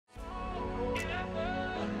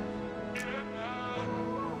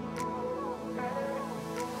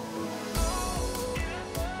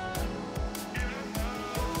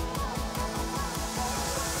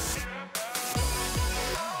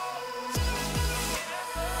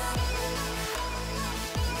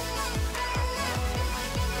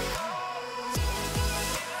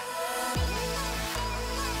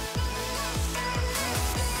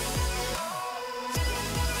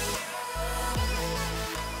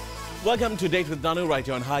Welcome to Date with Danu right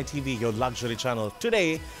here on Hi TV, your luxury channel.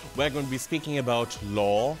 Today, we're going to be speaking about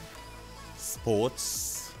law,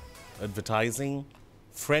 sports, advertising,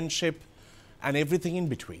 friendship, and everything in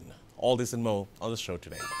between. All this and more on the show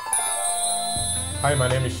today. Hi, my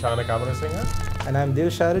name is Shanaka Amarasinghe. And I'm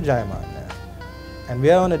Dilshara Jayamanna. And we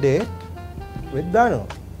are on a date with Danu.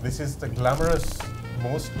 This is the glamorous,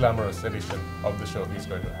 most glamorous edition of the show he's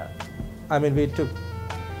going to have. I mean, we took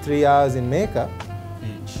 3 hours in makeup.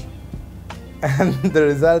 Each. And the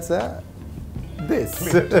results are this.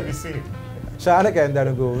 Clear to be seen. Shanaka and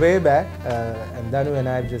Danu go way back. And Danu and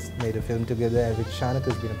I have just made a film together, which Shanaka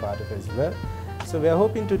has been a part of as well. So we are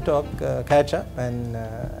hoping to talk, catch up and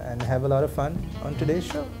have a lot of fun on today's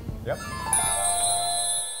show. Yep.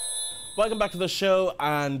 Welcome back to the show,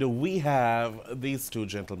 and we have these two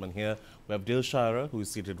gentlemen here. We have Dilshara, who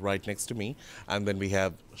is seated right next to me, and then we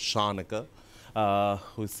have Shanaka,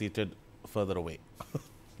 who is seated further away.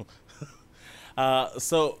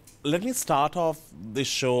 So let me start off this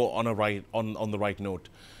show on the right note.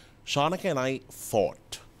 Shanaka and I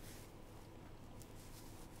fought.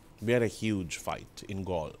 We had a huge fight in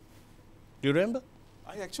Gaul. Do you remember?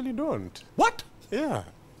 I actually don't. What? Yeah.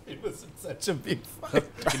 It wasn't such a big fight.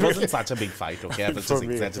 It wasn't such a big fight, okay? I was just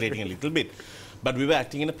exaggerating a little bit. But we were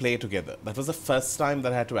acting in a play together. That was the first time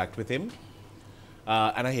that I had to act with him.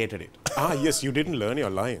 And I hated it. Ah, yes, you didn't learn your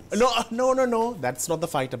lines. No. That's not the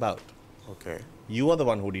fight about. Okay. You are the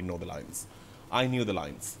one who didn't know the lines. I knew the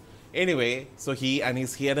lines. Anyway, so he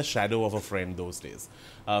had a shadow of a friend those days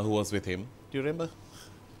who was with him. Do you remember?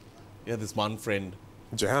 Yeah, this one friend.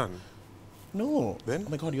 Jan. No. Then? Oh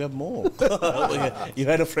my God, you have more. You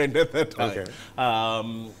had a friend at that time.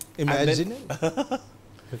 Okay. Imagine it.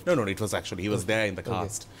 No, it was actually, he was there in the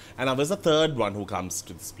cast. And I was the third one who comes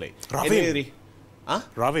to this play. Ravin. Anyway,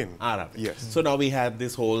 Ravin. Ravin. Yes. So now we had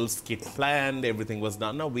this whole skit planned, everything was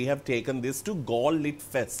done. Now we have taken this to Gaul Lit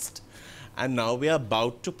Fest. And now we are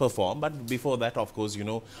about to perform. But before that, of course, you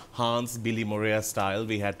know, Hans Billy Morea style,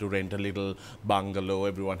 we had to rent a little bungalow.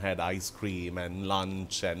 Everyone had ice cream and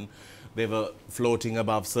lunch, and they were floating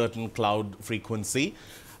above certain cloud frequency.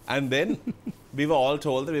 And then we were all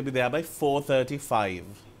told that we'll be there by 4:35.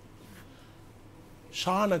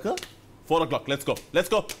 Shanaka, 4 o'clock, let's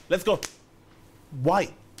go. Why?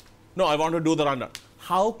 No, I want to do the rundown.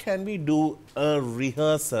 How can we do a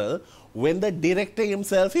rehearsal when the director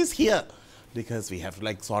himself is here? Because we have to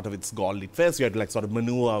it's Gaul Lit Fest, we have to sort of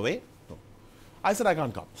maneuver away. No. I said I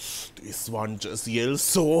can't come. This one just yells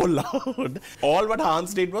so loud. All what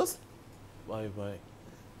Hans did was, why?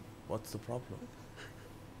 What's the problem?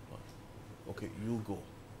 Okay, you go.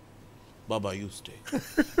 Baba, you stay.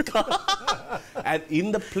 And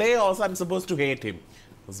in the play also, I'm supposed to hate him.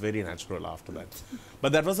 It was very natural after that.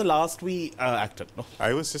 But that was the last we acted. No?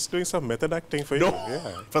 I was just doing some method acting for you. No,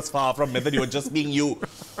 Yeah. it was far from method. You were just being you.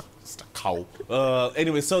 Just a cow.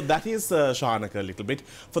 Anyway, so that is Shanaka a little bit.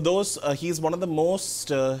 For those, he's one of the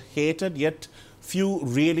most hated yet few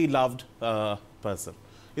really loved person.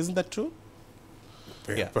 Isn't that true?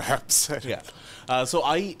 Yeah. Perhaps. Yeah. So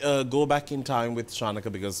I go back in time with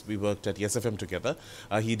Shanaka because we worked at SFM together.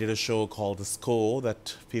 He did a show called The Score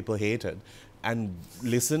that people hated and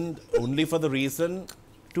listened only for the reason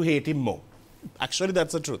to hate him more. Actually,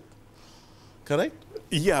 that's the truth. Correct?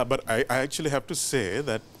 Yeah, but I actually have to say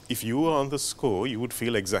that if you were on The Score, you would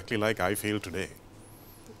feel exactly like I feel today.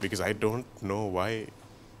 Because I don't know why.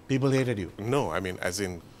 People hated you. No, I mean, as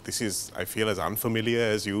in, I feel as unfamiliar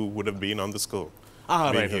as you would have been on The Score.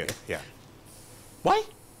 Ah, being right, here. okay. Yeah. Why?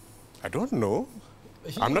 I don't know.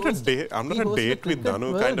 I'm not a date with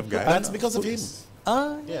Danu kind of guy. That's because of him.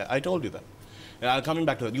 Yeah. Yeah, I told you that. Coming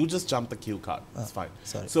back to that, you just jumped the cue card. It's fine.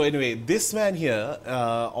 Sorry. So anyway, this man here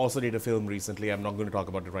also did a film recently. I'm not going to talk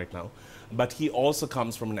about it right now. But he also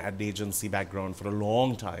comes from an ad agency background for a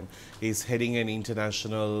long time. He's heading an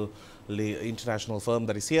international firm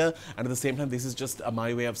that is here. And at the same time, this is just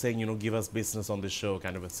my way of saying, you know, give us business on this show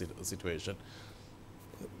kind of a situation.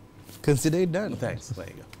 Consider it done. Thanks. There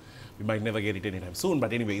you go. We might never get it anytime soon,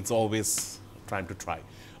 but anyway, it's always time to try.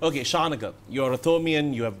 Okay, Shanaka, you're a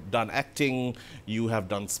Thomian, you have done acting, you have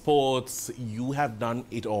done sports, you have done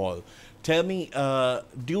it all. Tell me, in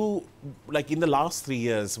the last 3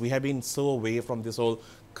 years, we have been so away from this whole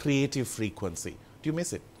creative frequency. Do you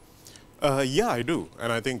miss it? Yeah, I do.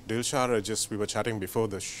 And I think Dilshara we were chatting before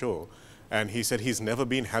the show, and he said he's never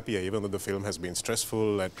been happier, even though the film has been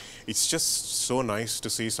stressful. And it's just so nice to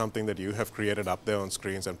see something that you have created up there on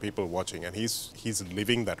screens and people watching. And he's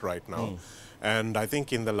living that right now. And I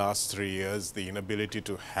think in the last 3 years, the inability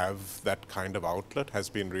to have that kind of outlet has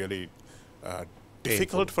been really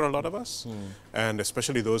difficult for a lot of us, and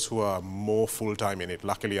especially those who are more full-time in it.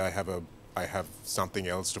 Luckily, I have something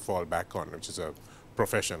else to fall back on, which is a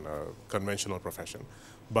profession, a conventional profession.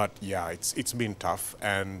 But yeah, it's been tough.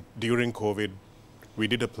 And during COVID, we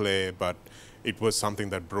did a play, but it was something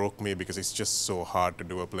that broke me because it's just so hard to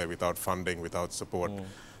do a play without funding, without support.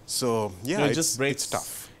 So yeah, it's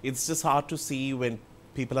tough. It's just hard to see when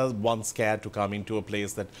people are once scared to come into a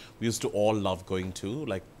place that we used to all love going to,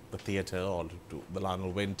 like the theatre or to the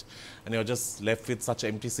Lionel Wint, and you're just left with such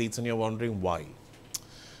empty seats and you're wondering why.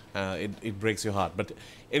 It breaks your heart. But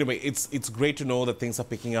anyway, it's great to know that things are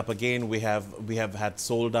picking up again. We have had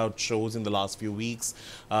sold out shows in the last few weeks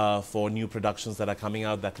for new productions that are coming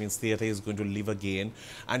out. That means theatre is going to live again,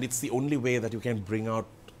 and it's the only way that you can bring out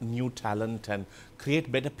new talent and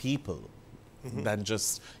create better people than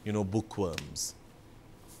just, you know, bookworms.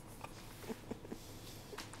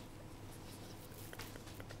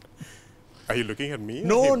 Are you looking at me?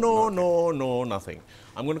 No, nothing.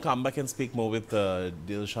 I'm going to come back and speak more with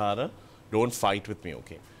Dilshara. Don't fight with me,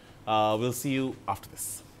 okay? We'll see you after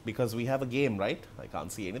this. Because we have a game, right? I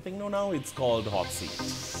can't see anything now. It's called Hot Seat.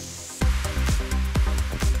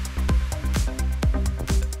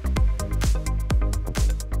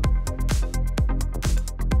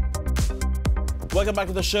 Welcome back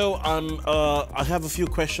to the show. I have a few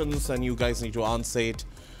questions and you guys need to answer it.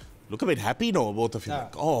 Look a bit happy now, both of you. Yeah.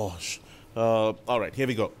 Gosh. All right, here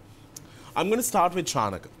we go. I'm going to start with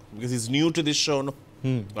Shanaka because he's new to this show. No?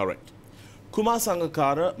 All right. Kumar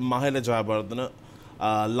Sangakkara, Mahela Jayamanna,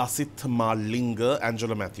 Lasith Malinga,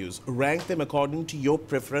 Angela Matthews. Rank them according to your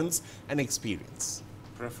preference and experience.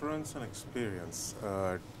 Preference and experience.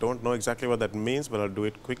 Don't know exactly what that means, but I'll do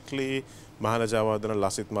it quickly. Mahela Jayamanna,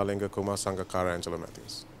 Lasith Malinga, Kumar Sangakkara, Angela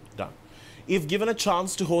Matthews. Done. If given a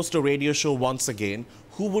chance to host a radio show once again,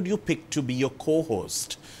 who would you pick to be your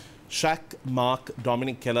co-host? Shaq, Mark,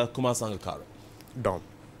 Dominic Keller, Kumar Sangakkara. Dom.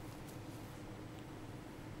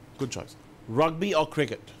 Good choice. Rugby or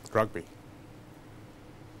cricket? Rugby.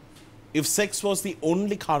 If sex was the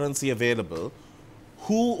only currency available,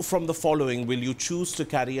 who from the following will you choose to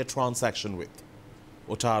carry a transaction with?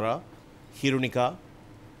 Otara, Hirunika,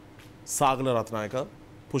 Sagala Ratnayaka,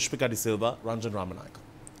 Pushpika De Silva, Ranjan Ramanayaka.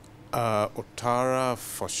 Otara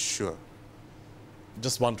for sure.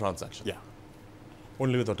 Just one transaction? Yeah.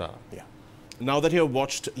 Only with Otara? Yeah. Now that you have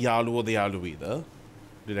watched Yalu or the Yaluida,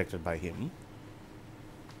 directed by him,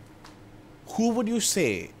 who would you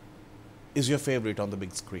say is your favorite on the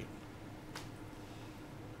big screen?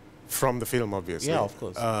 From the film, obviously. Yeah, of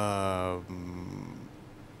course.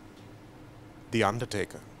 The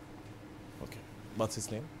Undertaker. Okay. What's his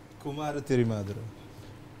name? Kumara Thirimadura.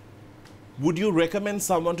 Would you recommend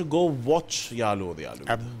someone to go watch Yalu or the Yaluida?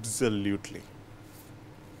 Absolutely.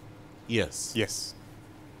 Yes. Yes.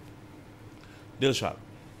 Dilshara,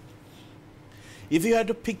 if you had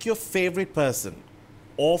to pick your favorite person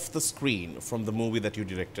off the screen from the movie that you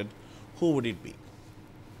directed, who would it be?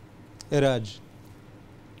 Raj.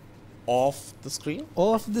 Off the screen?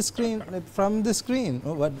 Off the screen, like from the screen.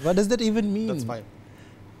 Oh, what does that even mean? That's fine.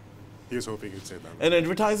 He was hoping you'd say that. An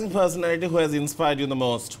advertising personality who has inspired you the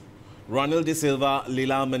most? Ronald De Silva,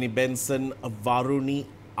 Lilamani Benson, Varuni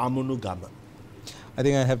Amunugama. I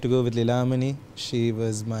think I have to go with Lilamani. She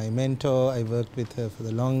was my mentor. I worked with her for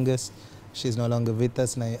the longest. She's no longer with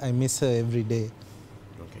us and I miss her every day.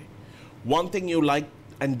 Okay. One thing you like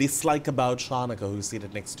and dislike about Shanaka, who is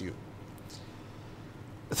seated next to you?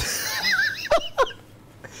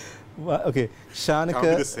 Okay, Tell me the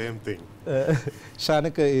Shanaka, same thing.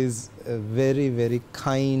 Shanaka is a very, very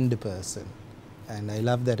kind person and I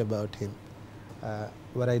love that about him.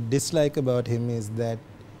 What I dislike about him is that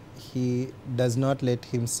he does not let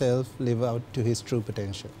himself live out to his true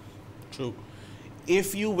potential. True.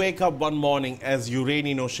 If you wake up one morning as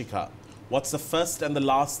Yureni Noshika, what's the first and the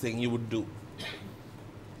last thing you would do?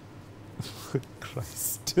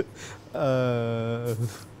 Christ. God,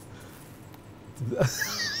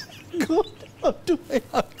 how do I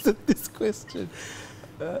answer this question?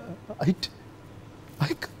 I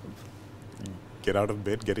can't. Get out of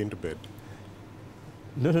bed, get into bed.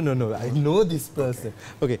 No. I know this person.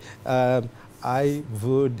 Okay. I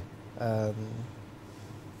would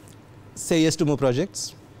say yes to more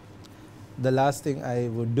projects. The last thing I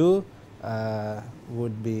would do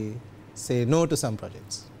would be say no to some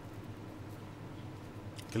projects.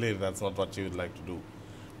 Clearly, that's not what you would like to do.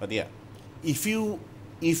 But yeah,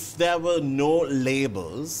 if there were no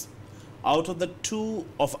labels, out of the two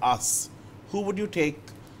of us, who would you take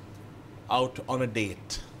out on a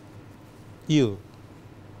date? You.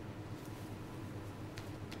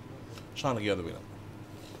 Shanaka, you're the winner.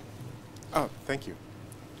 Oh, thank you.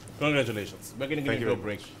 Congratulations. We're going to Thank give you you a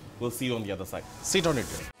very break. We'll see you on the other side. Sit on it.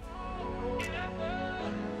 Dear.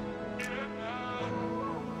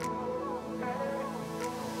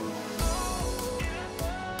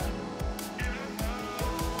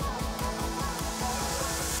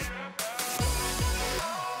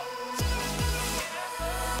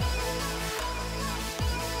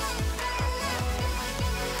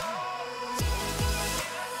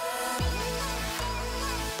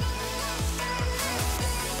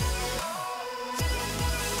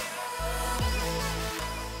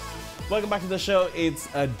 Welcome back to the show. It's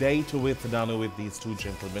a date with Danu with these two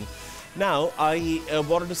gentlemen. Now, I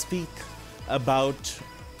wanted to speak about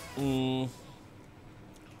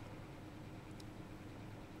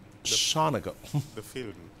Shanaka. The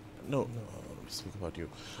film. No, I want to speak about you.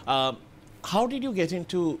 How did you get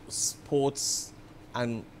into sports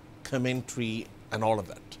and commentary and all of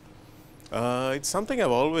that? It's something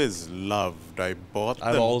I've always loved. I bought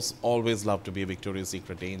I've them. always loved to be a Victoria's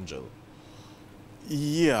Secret angel.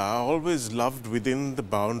 Yeah, I always loved within the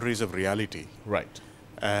boundaries of reality. Right.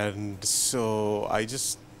 And so I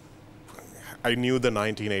knew the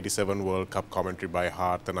 1987 World Cup commentary by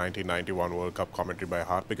heart, the 1991 World Cup commentary by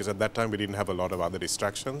heart, because at that time we didn't have a lot of other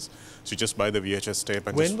distractions. So you just buy the VHS tape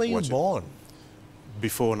and When just were you watch born? it.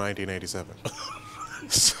 Before 1987.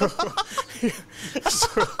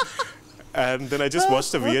 And then I just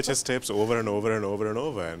watched the VHS tapes over and over and over and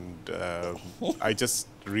over, and I just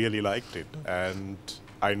really liked it. And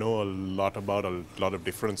I know a lot about a lot of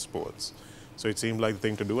different sports. So it seemed like the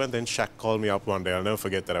thing to do. And then Shaq called me up one day. I'll never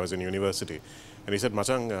forget that. I was in university. And he said,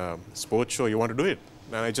 Machang, sports show, you want to do it?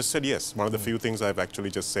 And I just said yes. One of the few things I've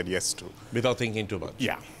actually just said yes to. Without thinking too much?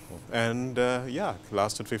 Yeah. And yeah,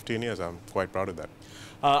 lasted 15 years. I'm quite proud of that.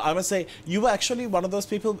 I must say, you were actually one of those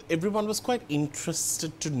people everyone was quite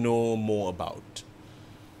interested to know more about.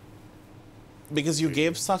 Because you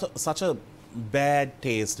gave such a bad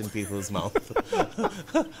taste in people's mouth.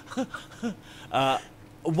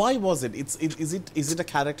 Why was it? Is it a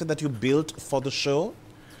character that you built for the show?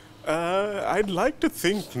 I'd like to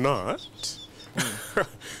think not.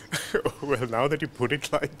 Well, now that you put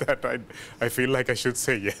it like that, I feel like I should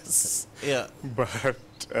say yes. Yeah. But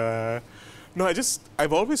no,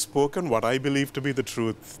 I've always spoken what I believe to be the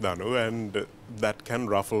truth, Danu, and that can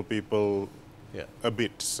ruffle people a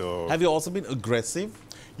bit. So have you also been aggressive?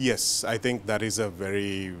 Yes, I think that is a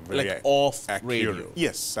very, very like off accurate. radio.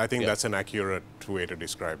 Yes, I think that's an accurate way to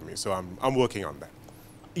describe me. So I'm working on that.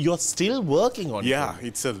 You're still working on it? Yeah,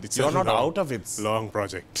 it's You're a not long, out of it. long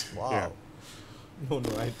project. Wow. Yeah. No,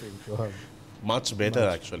 I think you have. Much better,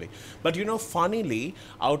 actually. But you know, funnily,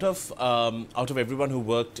 out of everyone who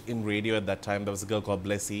worked in radio at that time, there was a girl called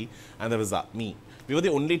Blessy, and there was me. We were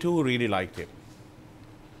the only two who really liked him.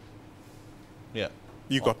 Yeah.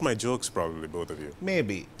 You got my jokes, probably, both of you.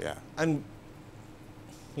 Maybe. Yeah. And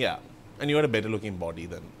yeah, and you had a better looking body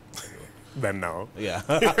than. Than now. Yeah.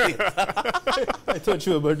 I thought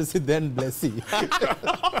you were about to say then Blessy.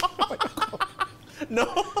 No,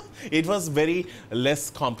 it was very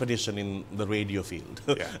less competition in the radio field.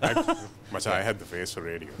 Yeah, I had the face for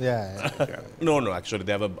radio. Yeah. Yeah. No, actually,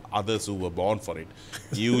 there were others who were born for it.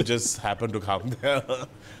 You just happened to come there.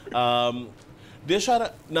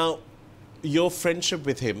 Dilshara, now, your friendship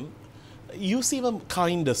with him, you seem a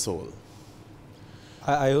kinder soul.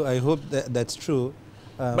 I hope that's true.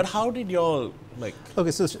 But how did y'all, like...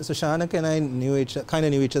 Okay, so Shanaka and I kind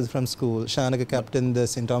of knew each other from school. Shanaka captained the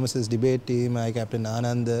St. Thomas's debate team, I captained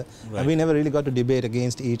Ananda. Right. And we never really got to debate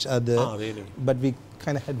against each other. Ah, really? But we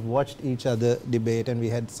kind of had watched each other debate, and we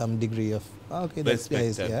had some degree of, okay, that's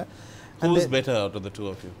nice, yeah. Who's better out of the two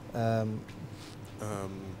of you?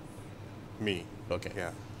 Me. Okay.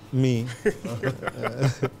 Yeah. Me.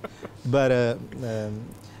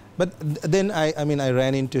 But then I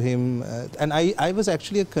ran into him, and I was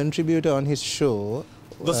actually a contributor on his show.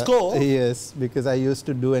 The Score? Yes, because I used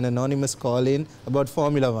to do an anonymous call-in about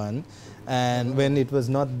Formula One, and when it was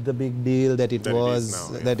not the big deal that it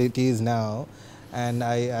is now, and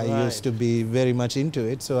I used to be very much into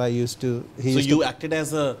it. So I used to. So you acted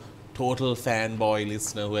as a total fanboy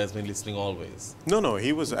listener who has been listening always. No,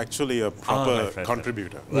 he was actually a proper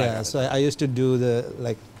contributor. Yeah, Right. so I used to do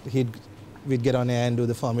we'd get on air and do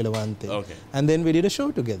the Formula One thing. Okay. And then we did a show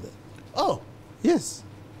together. Oh, Yes.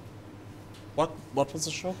 what was the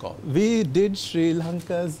show called? We did Sri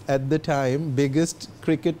Lanka's, at the time, biggest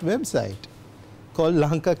cricket website called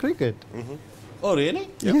Lanka Cricket. Mm-hmm. Oh, really?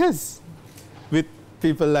 Yep. Yes. With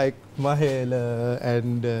people like Mahela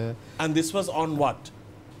and... And this was on what?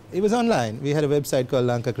 it was online. We had a website called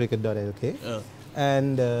lankacricket.lk.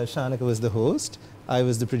 And Shanaka was the host. I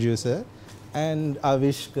was the producer. And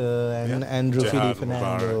Avishka and Yeah. Andrew Jehan,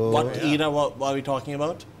 Fernando. What yeah. era were we talking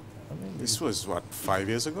about? This was what, 5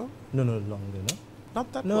 years ago? No, longer, no?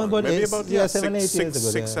 Not that No, long. about Maybe eight- about yeah, 7, 8 years ago,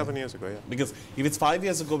 6, yeah. 7 years ago. Yeah. Because if it's 5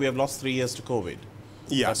 years ago, we have lost 3 years to COVID.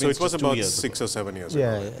 Yeah. That So means it was just 2 about years 6 ago. or 7 years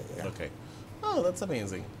Yeah, ago. yeah. Okay. Oh, that's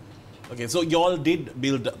amazing. Okay, so y'all did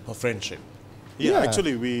build a friendship. Yeah, Yeah.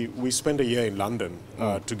 actually, we spent a year in London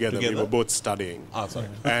together. We Together? were both studying. Ah, sorry.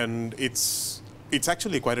 And it's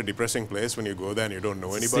actually quite a depressing place when you go there and you don't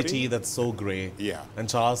know anybody. City that's so grey. Yeah. And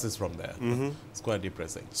Charles is from there. It's quite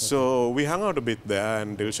depressing. So we hung out a bit there,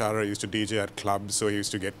 and Dilshara used to DJ at clubs, so he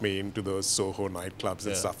used to get me into those Soho nightclubs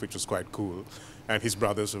and Yeah. stuff, which was quite cool. And his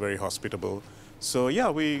brothers were very hospitable. So yeah,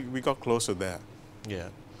 we got closer there. Yeah.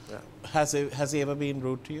 Yeah. Has he ever been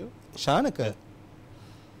rude to you? Shanaka?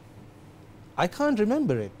 I can't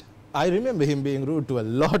remember it. I remember him being rude to a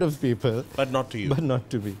lot of people, But not to you. but not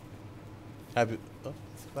to me. Have you? Oh,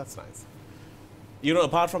 that's nice. You know,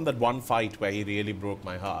 apart from that one fight where he really broke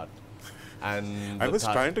my heart, and I the was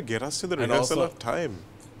time- trying to get us to the And rehearsal also- of time.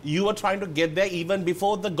 You were trying to get there even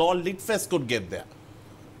before the Gaul Lit Fest could get there.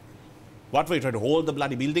 What were you trying to hold the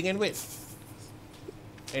bloody building and wait?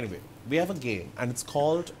 Anyway, we have a game, and it's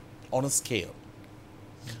called On a Scale.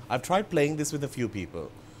 I've tried playing this with a few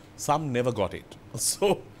people. Some never got it.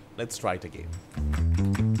 So let's try it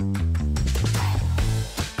again.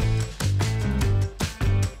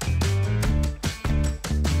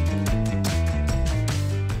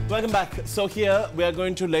 Welcome back. So here we are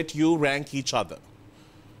going to let you rank each other.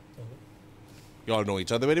 You all know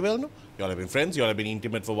each other very well, no? You all have been friends, you all have been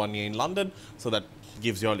intimate for 1 year in London, so that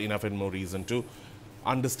gives you all enough and more reason to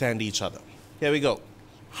understand each other. Here we go.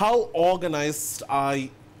 How organized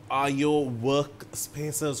are your work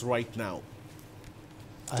spaces right now?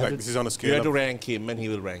 Like this is on a You scale have to of rank him and he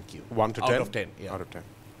will rank you. 1 to 10? Out of 10, yeah. Out of 10.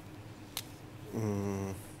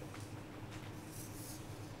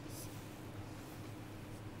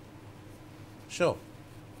 Sure.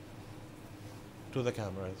 To the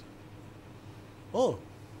cameras. Oh,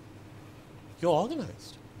 you're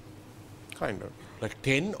organized. Kind of. Like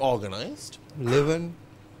 10 organized? 11.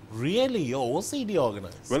 Really? You're OCD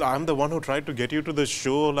organized? Well, I'm the one who tried to get you to the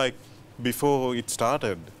show like before it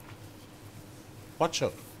started. What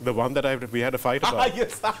show? The one that we had a fight about.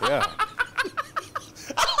 Yes. Yeah.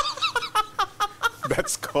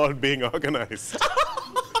 That's called being organized.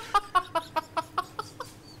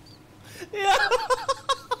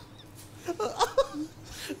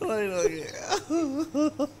 Right,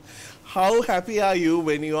 okay. How happy are you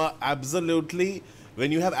when you have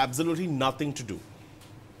absolutely nothing to do?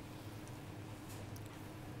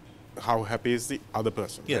 How happy is the other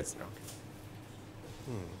person? Yes. Right?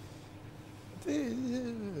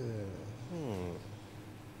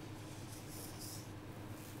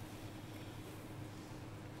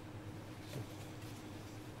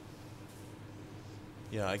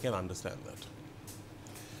 Yeah, I can understand that.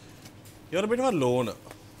 You're a bit of a loner,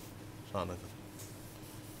 Shanaka.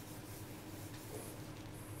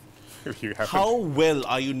 You haven't. How well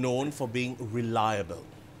are you known for being reliable?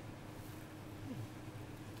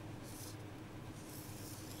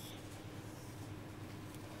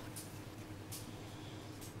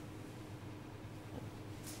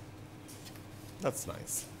 That's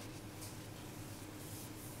nice.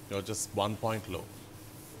 You're just 1 point low.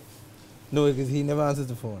 No, because he never answers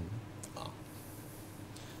the phone.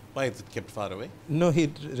 Why is it kept far away? No,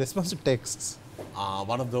 he responds to texts.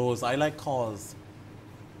 One of those. I like calls.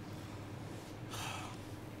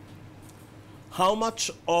 How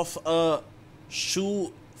much of a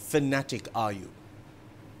shoe fanatic are you?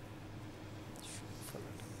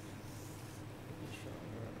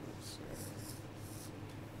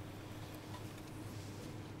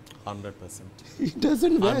 $100%. He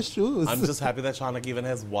doesn't wear shoes. I'm just happy that Shanaka even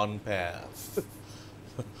has one pair.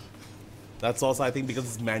 That's also, I think, because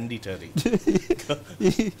it's mandatory.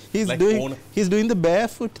 he's Like doing the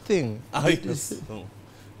barefoot thing. Yes.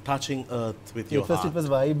 Touching earth with your First heart. it was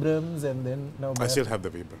Vibrams and then now I still barefoot. have the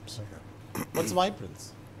Vibrams. Yeah. What's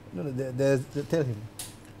vibrance? No, tell him.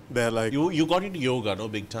 They're like, You got into yoga, no,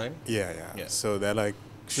 big time? yeah. Yeah. So they're like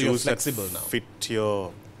So you're shoes that flexible now. fit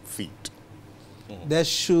your feet. They're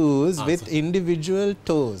shoes Ah, with so- individual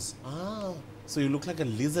toes. Ah, so you look like a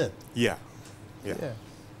lizard Yeah.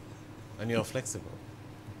 and you're flexible.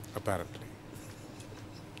 Apparently.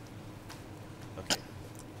 Okay.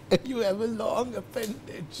 And you have a long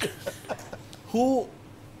appendage. Who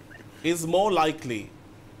is more likely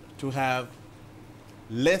to have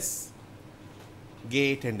less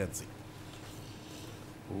gay tendency?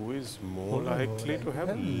 Who is more likely to have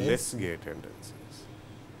less- less gay tendencies?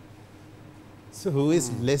 So who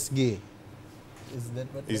is less gay? Is that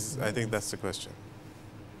what? I think that's the question.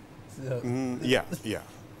 So, Yeah.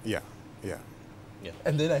 Yeah.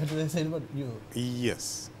 and then I have to decide about you.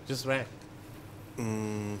 Yes. Just rank.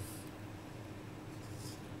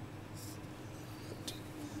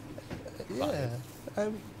 Yeah,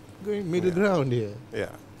 I'm going middle ground here. Yeah.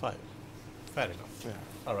 5. Fair enough. Yeah.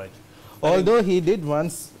 All right. Although he did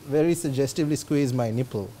once very suggestively squeeze my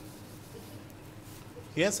nipple.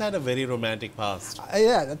 He has had a very romantic past.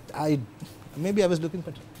 Maybe I was looking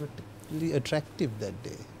particularly attractive that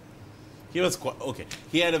day. He was okay.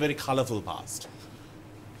 He had a very colorful past.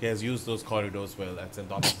 He has used those corridors well at St.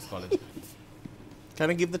 Thomas's College. Can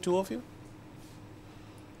I give the two of you?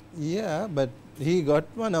 Yeah, but he got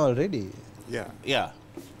one already. Yeah. Yeah.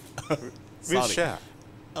 We'll Sorry. share.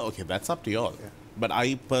 Oh, okay, that's up to you all. Yeah. But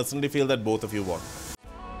I personally feel that both of you won.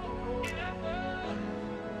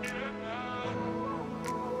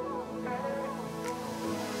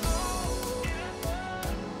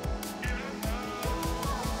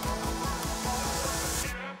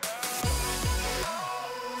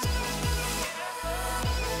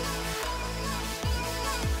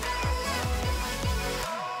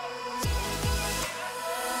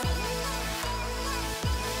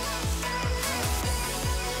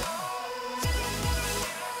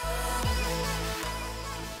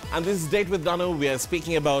 And this is Date with Danu. We are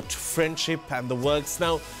speaking about friendship and the works.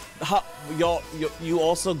 Now, you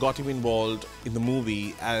also got him involved in the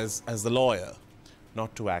movie as the lawyer,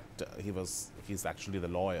 not to act. He's actually the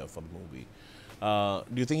lawyer for the movie.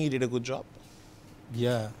 Do you think he did a good job?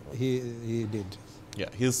 Yeah, he did. Yeah,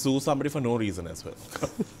 he'll sue somebody for no reason as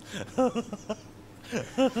well.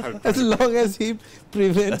 As long as he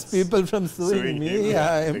prevents people from suing me,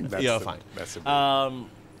 You're fine. That's a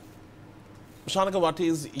Shanaka, what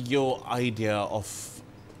is your idea of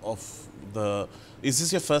the? Is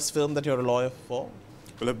this your first film that you're a lawyer for?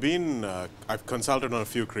 Well, I've consulted on a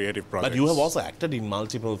few creative projects. But you have also acted in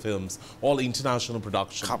multiple films, all international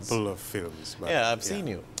productions. Couple of films. But Yeah, I've seen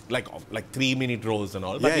you. Like 3-minute roles and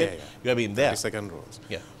all. But yet you have been there. 30-second roles.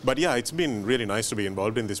 Yeah. But yeah, it's been really nice to be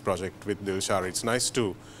involved in this project with Dilshara. It's nice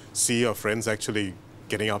to see your friends actually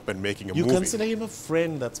getting up and making a You movie. consider him a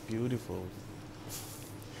friend. That's beautiful.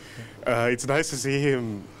 It's nice to see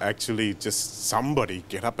him actually just somebody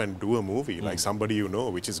get up and do a movie, like somebody you know,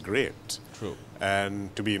 which is great. True.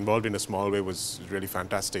 And to be involved in a small way was really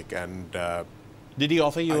fantastic. And Did he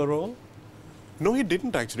offer you a role? no, he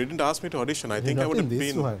didn't actually. He didn't ask me to audition. I think I Not would in have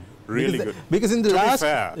this been one. really because good. Because in the To be last,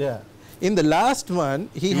 fair. in the last one,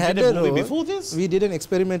 he You had did a a movie role. before this? We did an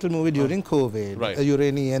experimental movie during COVID. Right.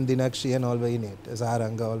 Urani and Dinakshi and all were in it.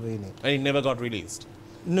 Saharanga all were in it. And he never got released.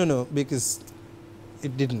 No, because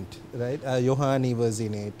it didn't, right? Yohani was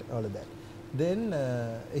in it, all of that. Then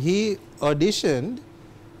he auditioned,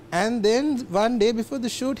 and then one day before the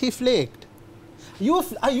shoot, he flaked. You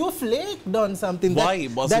flaked on something. Why?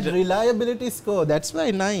 Was that it a- reliability score? That's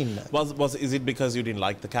why 9. Is it because you didn't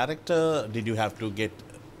like the character? Did you have to get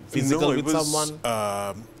physical No, it with was, someone?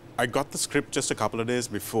 I got the script just a couple of days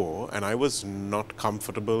before, and I was not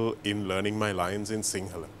comfortable in learning my lines in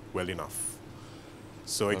Sinhala well enough.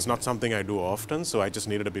 So it's not something I do often, so I just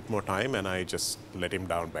needed a bit more time, and I just let him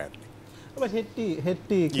down badly. But Hetty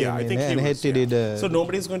came Yeah, I in, think he and was, Hetty yeah. did a... So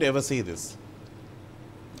nobody's going to ever see this.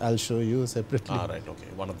 I'll show you separately. Ah, right, okay.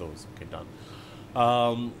 One of those. Okay,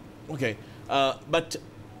 done. Okay. But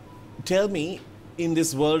tell me, in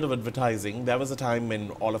this world of advertising, there was a time when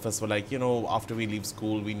all of us were like, after we leave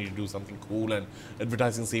school, we need to do something cool, and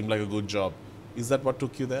advertising seemed like a good job. Is that what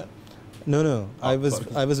took you there? No. I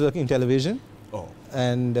was working in television. Oh.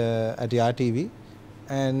 And at RTV,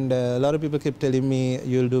 and a lot of people kept telling me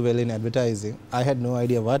you'll do well in advertising. I had no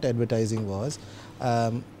idea what advertising was.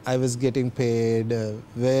 I was getting paid a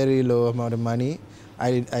very low amount of money.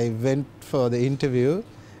 I went for the interview,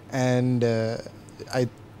 and I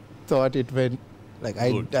thought it went like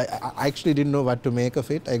I actually didn't know what to make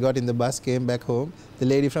of it. I got in the bus, came back home. The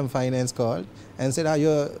lady from finance called and said,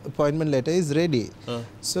 your appointment letter is ready.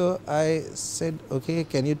 So I said, okay,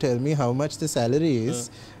 can you tell me how much the salary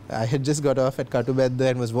is? I had just got off at Katubedda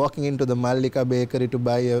and was walking into the Mallika bakery to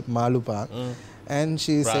buy a malupa. And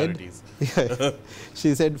she Priorities. said,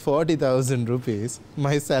 she said 40,000 rupees.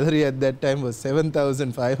 My salary at that time was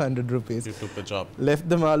 7,500 rupees. You took the job. Left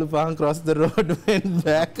the malupa, crossed the road, went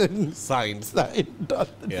back and Signed. signed on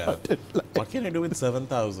the Yeah. dotted line. What can I do with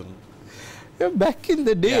 7,000? Yeah, back in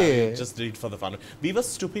the day. Yeah, we just did it for the fun. We were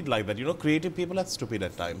stupid like that. Creative people are stupid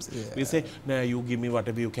at times. Yeah. We say, nah, you give me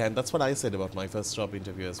whatever you can. That's what I said about my first job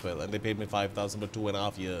interview as well. And they paid me 5,000 for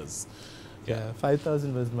 2.5 years. Yeah,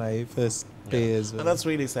 5,000 was my first pay as well. And that's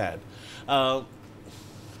really sad.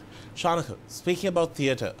 Shanaka, speaking about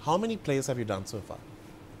theatre, how many plays have you done so far?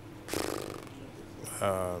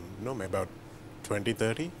 No, maybe about 20,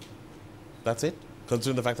 30. That's it?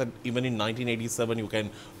 Considering the fact that even in 1987 you can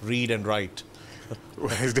read and write.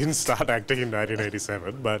 Well, I didn't start acting in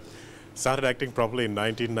 1987, but started acting probably in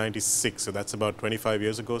 1996, so that's about 25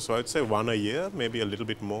 years ago. So I'd say one a year, maybe a little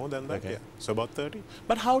bit more than that. Okay. Yeah. So about 30.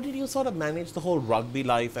 But how did you sort of manage the whole rugby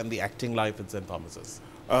life and the acting life at St. Thomas's?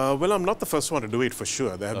 Well, I'm not the first one to do it for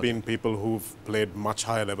sure. There have Okay. been people who've played much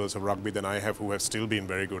higher levels of rugby than I have who have still been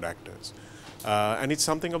very good actors. And it's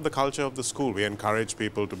something of the culture of the school. We encourage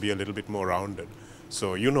people to be a little bit more rounded.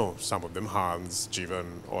 So you know some of them, Hans,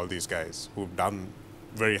 Jivan, all these guys who've done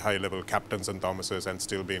very high level captains and Thomases and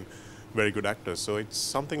still been very good actors. So it's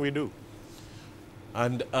something we do.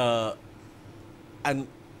 And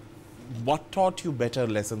what taught you better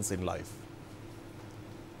lessons in life?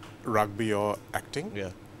 Rugby or acting?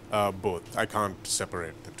 Yeah. Both. I can't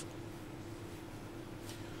separate the two.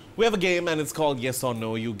 We have a game and it's called Yes or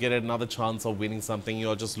No. You get another chance of winning something.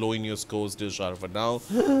 You're just lowering your scores, Dilshara, for now.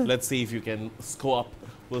 Let's see if you can score up.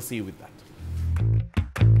 We'll see you with that.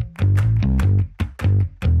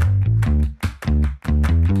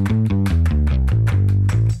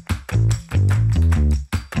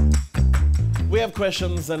 We have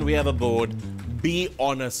questions and we have a board. Be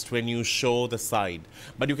honest when you show the side.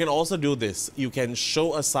 But you can also do this. You can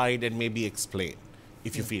show a side and maybe explain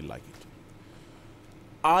if you feel like it.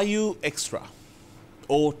 Are you extra?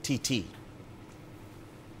 OTT.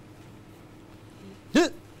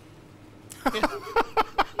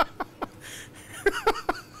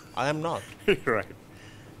 I am not. Right.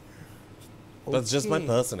 That's just my Okay.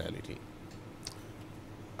 personality.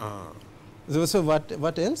 So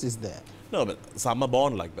what else is there? No, but some are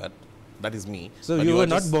born like that. That is me. So But you are were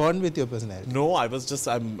not just- born with your personality? No, I was just,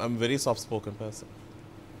 I'm a very soft-spoken person.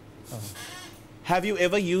 Have you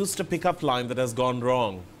ever used a pickup line that has gone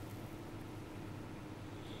wrong?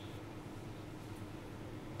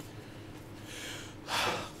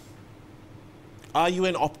 Are you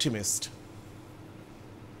an optimist?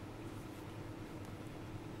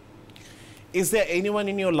 Is there anyone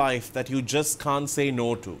in your life that you just can't say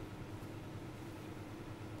no to?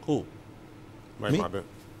 Who? My Me? mother.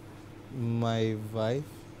 My wife?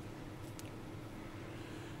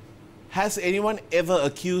 Has anyone ever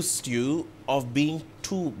accused you of being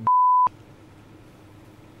too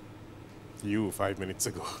You 5 minutes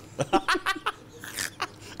ago.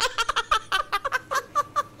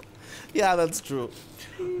 Yeah, that's true.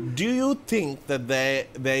 Do you think that there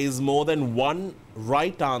is more than one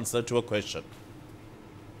right answer to a question?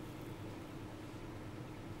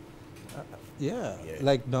 Yeah. Yeah.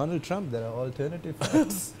 Like Donald Trump, there are alternative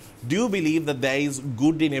facts. Do you believe that there is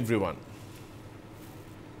good in everyone?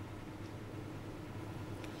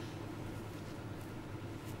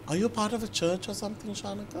 Are you a part of a church or something,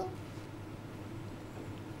 Shanaka?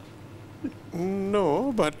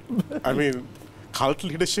 No, but I mean, cult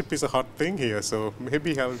leadership is a hot thing here, so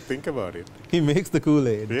maybe I'll think about it. He makes the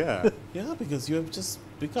Kool-Aid. Yeah. Yeah, because you have just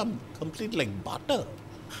become complete like butter.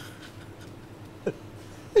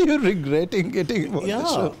 You're regretting getting him on the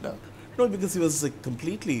show now. No, because he was like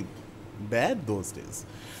completely bad those days.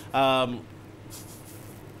 Do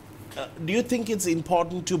you think it's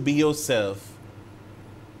important to be yourself?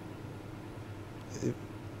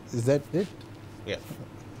 Is that it? Yeah.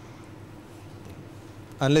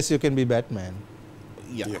 Unless you can be Batman.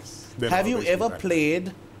 Yeah. Yes. Then Have you always be ever that.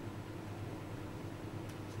 played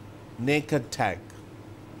naked tag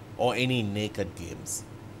or any naked games?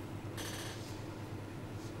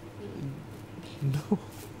 No.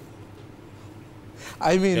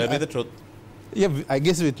 I mean, Tell me the truth, yeah, I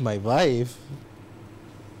guess with my wife.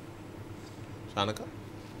 Shanaka.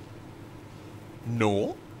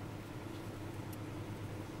 No.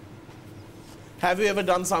 Have you ever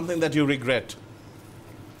done something that you regret?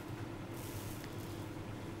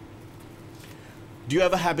 Do you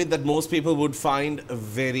have a habit that most people would find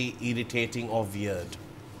very irritating or weird?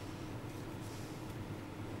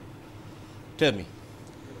 Tell me.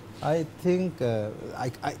 I think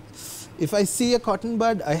if I see a cotton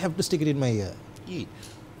bud, I have to stick it in my ear.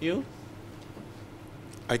 You?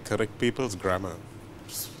 I correct people's grammar.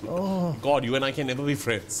 Oh, God, you and I can never be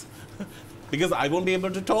friends. Because I won't be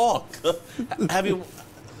able to talk.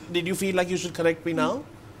 Did you feel like you should correct me now?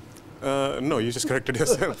 No, you just corrected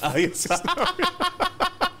yourself. Yes.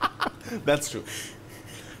 That's true.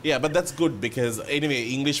 Yeah, but that's good because anyway,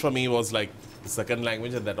 English for me was like second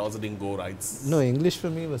language and that also didn't go right. no, English for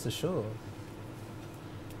me was a show.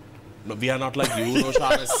 No, we are not like you, no,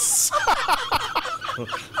 Shanas.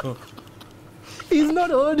 He's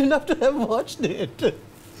not old enough to have watched it.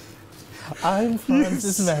 I'm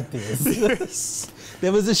Francis Matthews. Yes.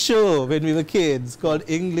 There was a show when we were kids called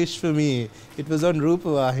English for Me. It was on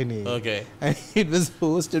Rupavahini. Okay. And it was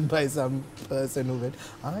hosted by some person who went,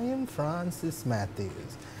 I am Francis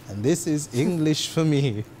Matthews. And this is English for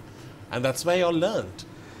Me. And that's where you all learned.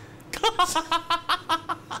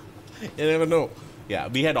 You never know. Yeah,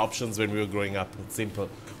 we had options when we were growing up. It's simple.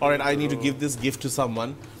 All right, I need to give this gift to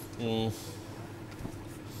someone.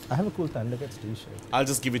 I have a cool Thundercats t-shirt. I'll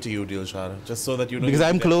just give it to you, Dilshara, just so that you know. Because you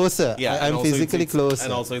I'm can- closer. Yeah, and I'm also physically it's, closer.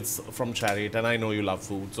 and also it's from Chariot, and I know you love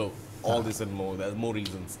food, so all this and more. There's more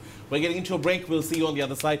reasons. We're getting into a break. We'll see you on the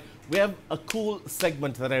other side. We have a cool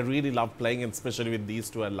segment that I really love playing, and especially with these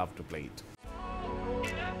two, I love to play it.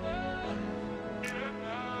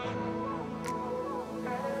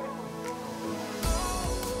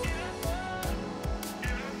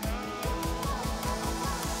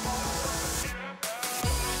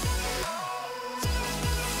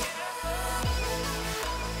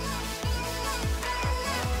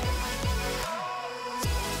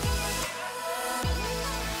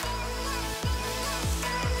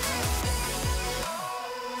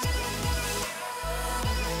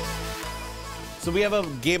 So we have a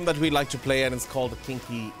game that we like to play, and it's called the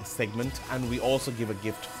Kinky segment, and we also give a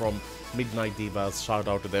gift from Midnight Divas. Shout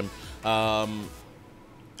out to them.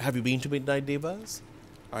 Have you been to Midnight Divas?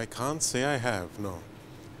 I can't say I have, no.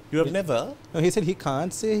 You have never? No, he said he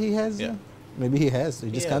can't say he has. Yeah. Maybe he has. He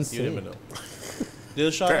just can't you say. never know.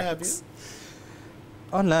 Dilshara, have you? Thanks.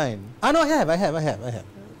 Online. Ah, no, I have.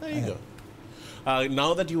 There you go.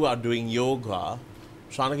 Now that you are doing yoga,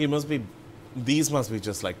 Shanaka, these must be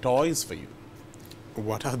just like toys for you.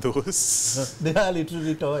 What are those? They are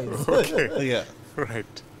literally toys. Okay. Yeah.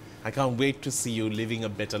 Right. I can't wait to see you living a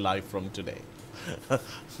better life from today.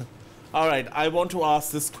 All right, I want to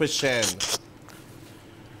ask this question.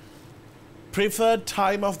 Preferred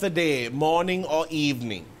time of the day, morning or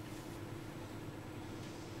evening?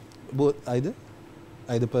 Both,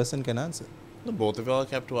 either person can answer. No, both of you all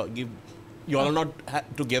have to give. You all are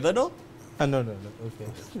not together, no? No.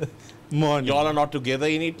 Okay. Morning. You all are not together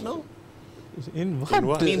in it, no? In what? In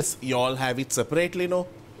what? Means you all have it separately, no?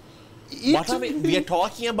 It- What are we are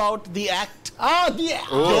talking about the act. The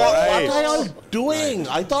Oh, What right. are you all doing?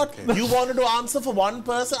 I thought you wanted to answer for one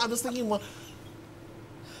person. I was thinking,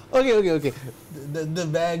 Okay. The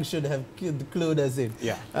bag should have clued us in.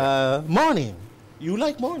 Yeah. Morning. you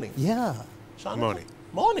like morning? Yeah. Shanaka? Morning.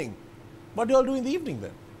 Morning. What do you all do in the evening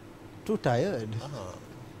then? Too tired.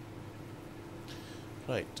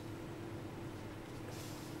 Right.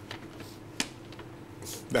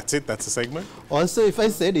 That's it? That's the segment? Also, if I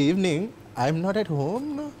said evening, I'm not at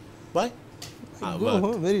home. No? Why? I go Work.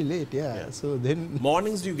 home very late. Yeah. Yeah. So then.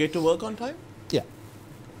 Mornings, do you get to work on time? Yeah.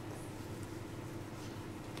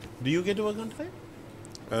 Do you get to work on time?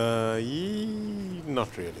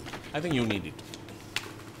 Not really. I think you need it.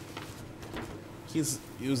 He's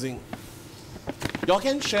using. You all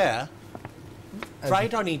can share. Try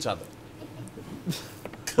it on each other.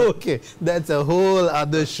 Okay. That's a whole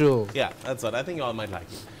other show. Yeah, that's what. I think you all might like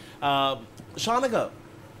it. Shanaka.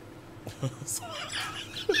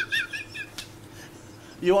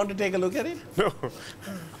 You want to take a look at it? No.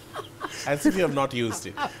 As if you have not used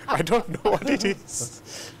it. I don't know what it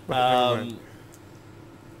is. But never mind.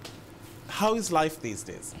 How is life these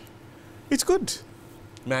days? It's good.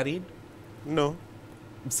 Married? No.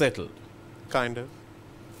 Settled? Kind of.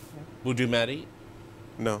 Would you marry?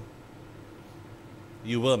 No.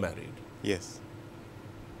 You were married. Yes.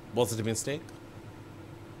 Was it a mistake?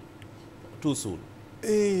 Too soon?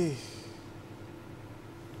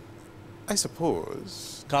 I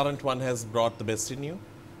suppose. Current one has brought the best in you?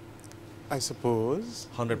 I suppose.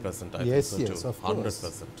 100%. I Yes, think so yes, too. of course.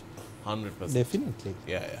 100%. 100%. Definitely.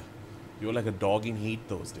 Yeah. You were like a dog in heat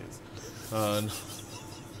those days.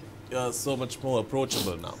 You're so much more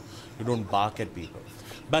approachable now. You don't bark at people.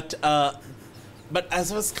 But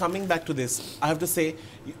as I was coming back to this, I have to say,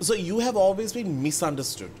 so you have always been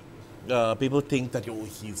misunderstood. People think that,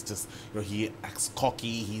 he's just, he acts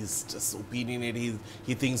cocky, he's just opinionated,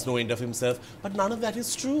 he thinks no end of himself. But none of that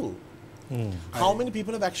is true. How many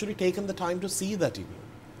people have actually taken the time to see that in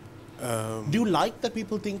you? Do you like that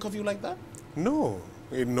people think of you like that? No.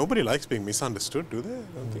 Nobody likes being misunderstood, do they? I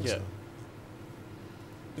don't think so.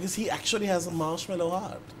 Because he actually has a marshmallow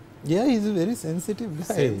heart. Yeah, he's a very sensitive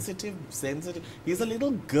guy. Sensitive. He's a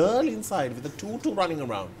little girl inside with a tutu running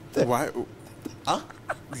around. Why? Huh?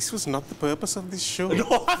 This was not the purpose of this show.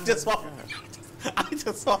 No, I just wanted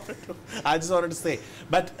to say.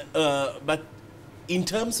 But in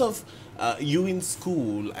terms of you in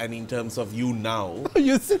school and in terms of you now,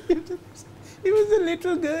 You said it. He was a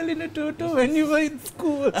little girl in a tutu when you were in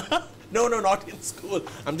school. No, no, not in school.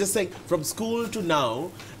 I'm just saying, from school to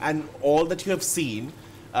now, and all that you have seen,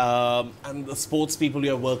 and the sports people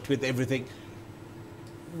you have worked with, everything.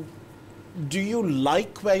 Do you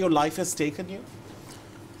like where your life has taken you?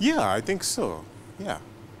 Yeah, I think so. Yeah.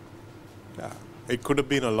 Yeah. It could have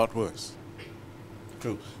been a lot worse.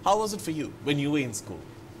 True. How was it for you when you were in school?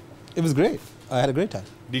 It was great. I had a great time.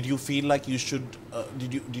 Did you feel like you should?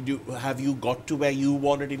 Have you got to where you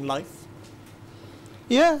wanted in life?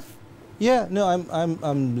 Yeah, yeah. No,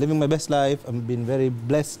 I'm living my best life. I've been very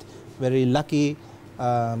blessed, very lucky.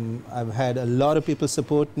 I've had a lot of people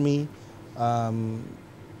support me,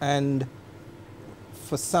 and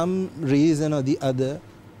for some reason or the other,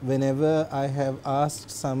 whenever I have asked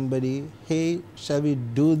somebody, "Hey, shall we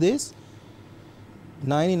do this?"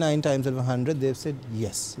 99 times out of 100, they've said,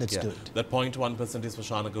 yes, let's do it. That 0.1% is for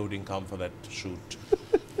Shanaka who didn't come for that shoot.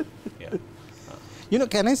 Yeah. You know,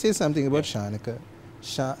 can I say something about Shanaka?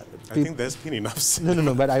 I think there's been enough said.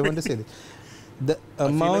 No, but I want to say this. The I feel like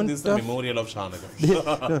amount this is the memorial of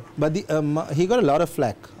Shanaka. no, but he got a lot of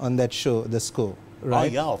flack on that show, The Score, right?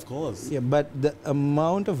 Oh, yeah, of course. Yeah, but the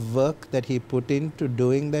amount of work that he put into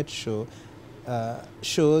doing that show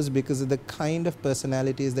shows because of the kind of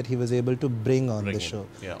personalities that he was able to bring on the show.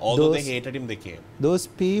 Yeah, although they hated him, they came. Those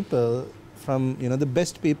people from, the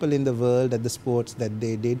best people in the world at the sports that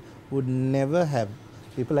they did would never have.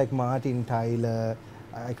 People like Martin Tyler,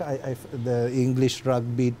 the English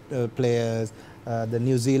rugby players, the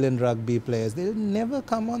New Zealand rugby players, they'll never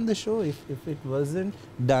come on the show if it wasn't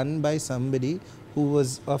done by somebody who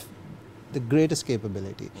was of the greatest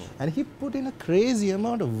capability. And he put in a crazy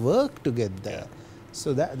amount of work to get there.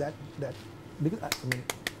 So that because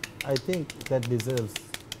I think that deserves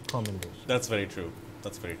commendation. That's very true.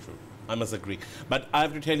 That's very true. I must agree. But I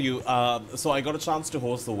have to tell you, so I got a chance to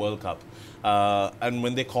host the World Cup. And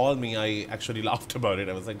when they called me, I actually laughed about it.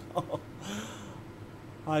 I was like, oh,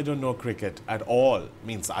 I don't know cricket at all.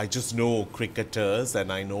 Means I just know cricketers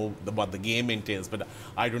and I know what the game entails, but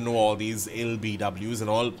I don't know all these LBWs and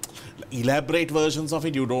all elaborate versions of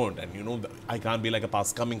it. You don't, and I can't be like a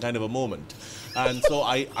past coming kind of a moment. And so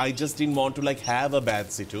I just didn't want to like have a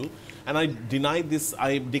bad situ, and I declined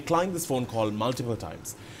this phone call multiple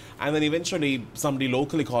times. And then eventually somebody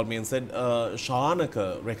locally called me and said,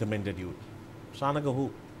 Shanaka recommended you. Shanaka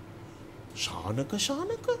who?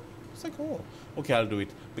 Shanaka? It's like, oh, okay, I'll do it.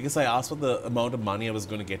 Because I asked for the amount of money I was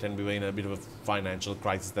going to get, and we were in a bit of a financial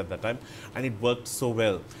crisis at that time. And it worked so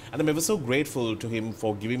well. And I'm ever so grateful to him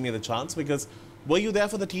for giving me the chance, because were you there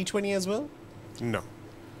for the T20 as well? No.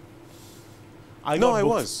 I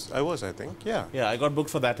was, I think, yeah. Yeah, I got booked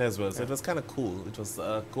for that as well, so it was kind of cool. It was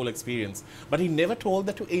a cool experience. But he never told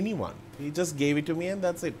that to anyone. He just gave it to me and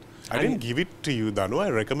that's it. I didn't give it to you, Danu. I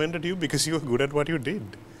recommended you because you were good at what you did.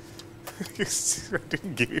 I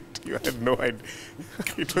didn't give it to you. I had no idea.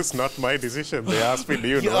 It was not my decision. They asked me, do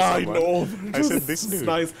you know someone? I know. I said, this dude.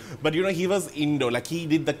 Nice. But he was Indo. Like, he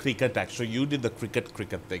did the cricket actually. You did the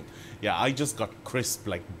cricket thing. Yeah, I just got crisp,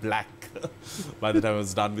 like black. By the time I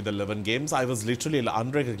was done with 11 games, I was literally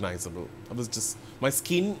unrecognizable. I was just, my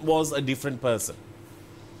skin was a different person.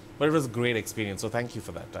 But it was a great experience. So thank you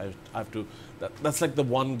for that. I have to, that's like the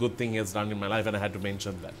one good thing he has done in my life, and I had to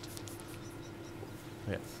mention that.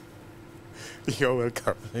 Yeah. You're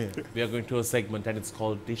welcome. Yeah. We are going to a segment and it's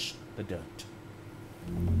called Dish the Dirt.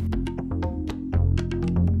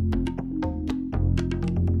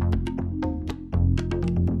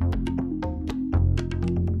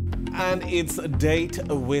 And it's a date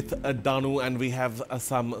with Danu, and we have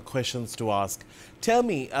some questions to ask. Tell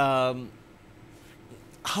me, how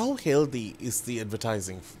healthy is the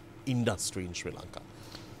advertising industry in Sri Lanka?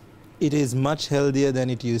 It is much healthier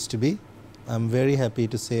than it used to be. I'm very happy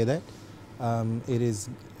to say that. It is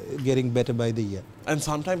getting better by the year. And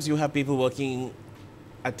sometimes you have people working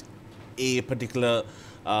at a particular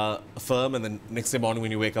firm, and then next day morning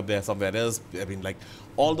when you wake up, they're somewhere else. I mean, like,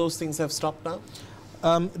 all those things have stopped now?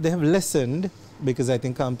 They have lessened because I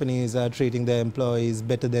think companies are treating their employees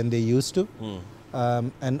better than they used to.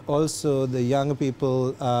 And also the younger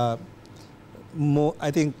people are more, I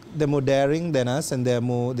think they're more daring than us, and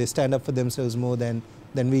they stand up for themselves more than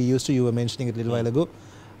we used to. You were mentioning it a little while ago.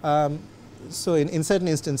 So in certain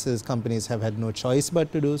instances, companies have had no choice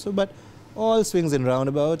but to do so, but all swings and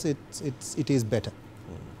roundabouts, it is better.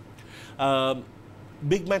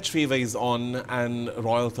 Big Match Fever is on, and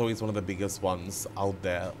Royal Tho is one of the biggest ones out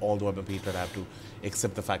there, although I'm a people that have to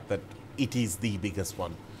accept the fact that it is the biggest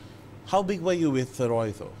one. How big were you with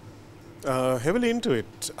Royal Tho? Heavily into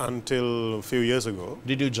it until a few years ago.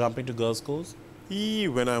 Did you jump into girls' schools?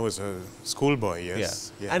 When I was a schoolboy,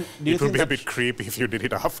 yes. Yeah. Yeah. And do you it would think be a that bit creepy if you did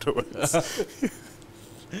it afterwards.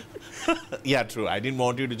 Yeah, true. I didn't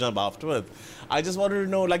want you to jump afterwards. I just wanted to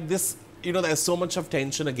know, like this, there's so much of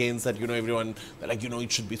tension against that, everyone, they're like,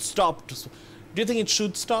 it should be stopped. Do you think it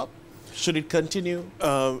should stop? Should it continue?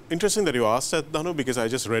 Interesting that you asked that, Danu, because I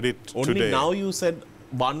just read it Only today. now you said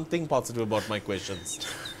one thing positive about my questions.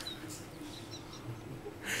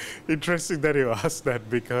 Interesting that you asked that,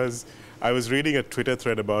 because I was reading a Twitter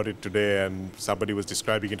thread about it today, and somebody was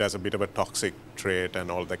describing it as a bit of a toxic trait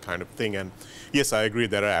and all that kind of thing. And yes, I agree,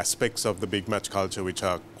 there are aspects of the big match culture which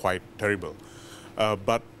are quite terrible.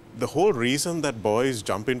 But the whole reason that boys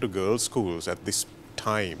jump into girls' schools at this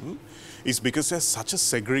time is because there's such a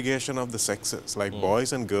segregation of the sexes. Like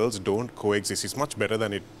boys and girls don't coexist. It's much better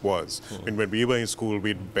than it was. I mean, when we were in school,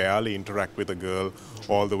 we'd barely interact with a girl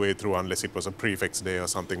all the way through unless it was a prefect's day or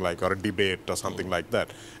something like, or a debate or something like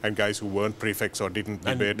that. And guys who weren't prefects or didn't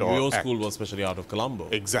debate and or your act. school was especially out of Colombo.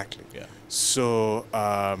 Exactly. Yeah. So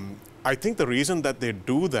I think the reason that they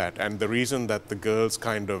do that, and the reason that the girls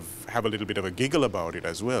kind of have a little bit of a giggle about it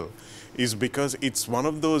as well, is because it's one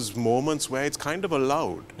of those moments where it's kind of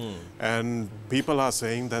allowed. And people are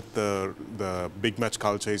saying that the big match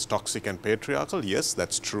culture is toxic and patriarchal. Yes,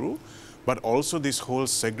 that's true. But also this whole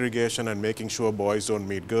segregation and making sure boys don't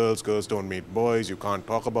meet girls, girls don't meet boys, you can't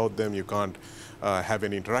talk about them, you can't have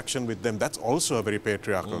any interaction with them. That's also a very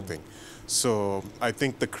patriarchal thing. So I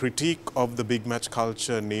think the critique of the big match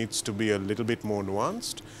culture needs to be a little bit more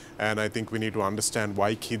nuanced. And I think we need to understand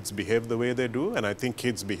why kids behave the way they do. And I think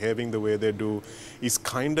kids behaving the way they do is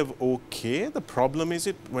kind of okay. The problem is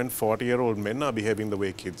when 40-year-old men are behaving the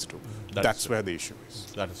way kids do. That's where the issue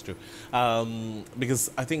is. That is true.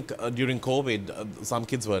 Because I think during COVID, some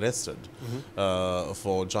kids were arrested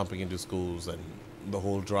for jumping into schools and the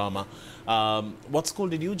whole drama. What school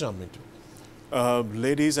did you jump into?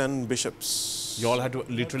 Ladies and bishops. You all had to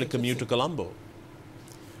literally commute to Colombo.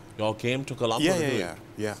 You all came to Colombo to do it.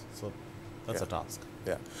 Yeah. So that's a task.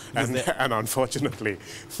 Yeah, and unfortunately,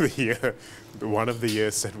 one of the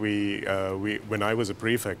years that when I was a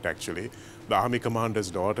prefect, actually, the army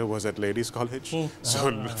commander's daughter was at ladies' college, so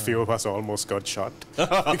a few of us almost got shot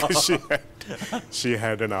because she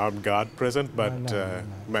had an armed guard present, but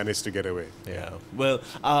managed to get away. Yeah. Well,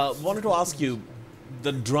 wanted to ask you,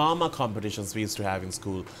 the drama competitions we used to have in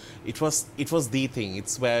school, it was the thing.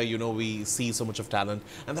 It's where we see so much of talent,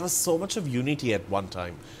 and there was so much of unity at one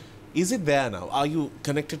time. Is it there now? Are you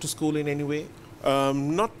connected to school in any way?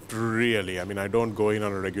 Not really. I mean, I don't go in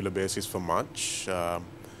on a regular basis for much,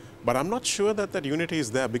 but I'm not sure that unity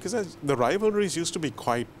is there, because the rivalries used to be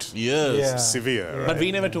quite severe. Right? But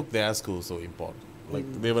we never took their school so important. Like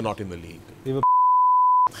they were not in the league. We were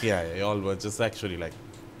yeah, all were just actually like.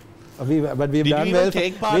 But we've done well.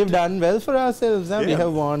 We've done well for ourselves. Yeah. We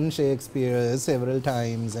have won Shakespeare several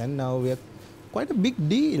times, and now we are quite a big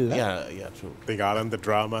deal. Yeah, true. I think Anand the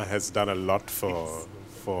Drama has done a lot for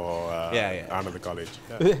Anand the College.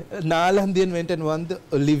 Yeah. Nalandian went and won the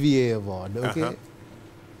Olivier Award. Okay.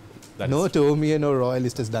 No Tommy and no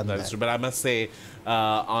Royalist has done that. That is true. But I must say,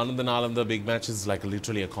 Anand and Nalanda Big Match is like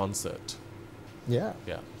literally a concert. Yeah.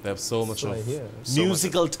 Yeah. They have so much of So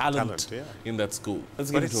musical much talent in that school. Let's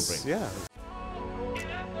get into a break. Yeah.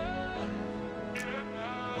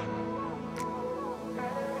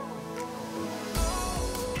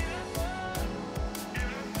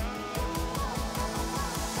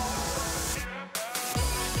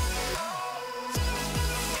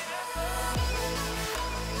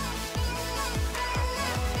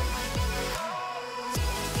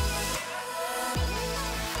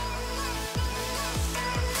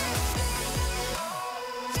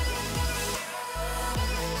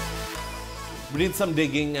 We did some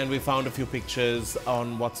digging and we found a few pictures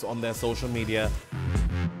on what's on their social media.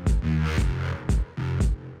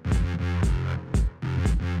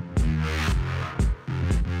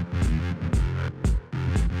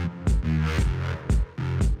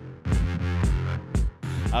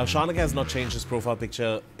 Shanaka has not changed his profile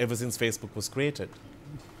picture ever since Facebook was created.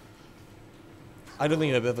 I don't think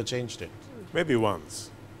you have ever changed it. Maybe once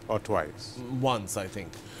or twice. Once, I think.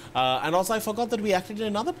 And also, I forgot that we acted in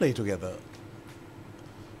another play together.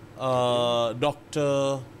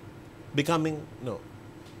 Doctor Becoming, no,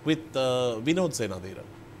 with Vinod Senadira.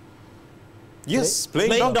 Yes,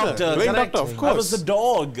 playing doctor. Playing correct. doctor, of course. I was the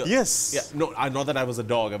dog. Yes. Yeah, no, not that I was a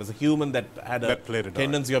dog. I was a human that had a played a dog.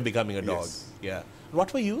 tendency of becoming a dog. Yes. Yeah.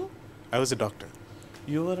 What were you? I was a doctor.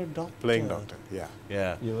 You were a doctor. Playing doctor, yeah.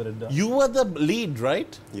 Yeah. You were a dog. You were the lead,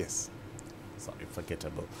 right? Yes. Sorry,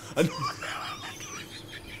 forgettable.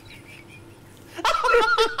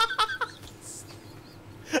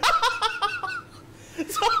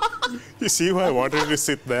 You see why I wanted to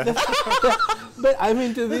sit there? But I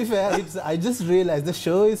mean, to be fair, I just realized the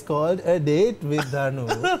show is called A Date with Danu,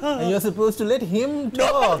 and you're supposed to let him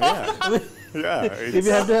talk. Yeah. If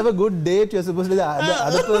you have to have a good date, you're supposed to let the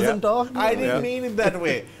other person talk. I didn't mean it that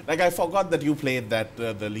way. Like, I forgot that you played that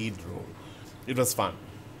the lead role. It was fun.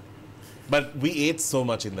 But we ate so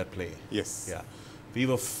much in that play. Yes. Yeah. We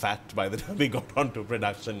were fat by the time we got onto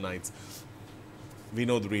production nights. We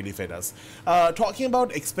know it really fed us. Talking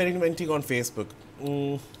about experimenting on Facebook.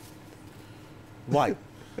 Why?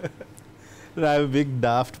 I'm a big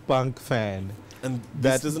Daft Punk fan. And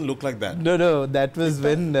this doesn't look like that. No, that was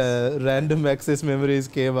when Random Access Memories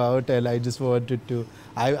came out, and I just wanted to.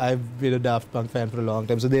 I've been a Daft Punk fan for a long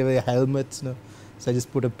time, so they were helmets, no? So I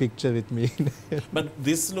just put a picture with me. But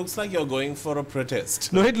this looks like you're going for a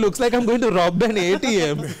protest. No, it looks like I'm going to rob an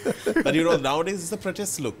ATM. But you know, nowadays it's a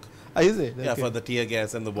protest look. Is it? Yeah, Okay. for the tear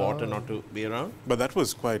gas and the water not to be around. But that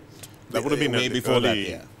was quite... That would have been Way at before that,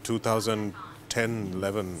 early yeah. 2010,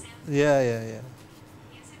 11. Yeah.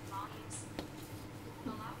 Music volumes.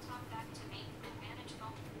 The laptop back to main and manage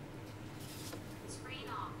phone. Screen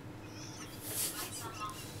off. Lights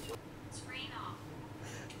on. Screen off.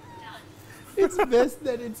 Done. It's best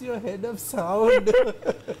that it's your head of sound.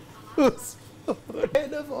 Who's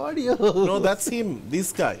head of audio? No, that's him,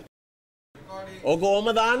 this guy. Okay,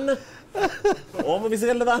 Oma Dan. Oma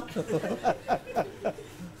Visikalla Dan.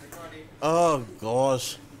 Oh,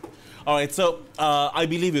 gosh. All right, so I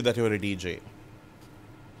believe you that you're a DJ.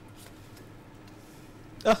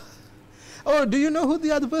 Oh, do you know who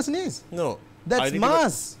the other person is? No. I That's didn't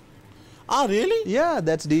Mas. Ah, really? Yeah,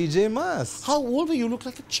 that's DJ Mas. How old were you? You look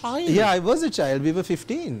like a child. Yeah, I was a child. We were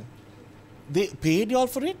 15. They paid you all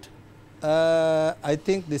for it? I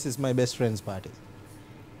think this is my best friend's party.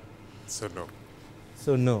 So no.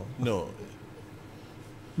 So no. No.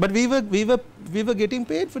 But we were getting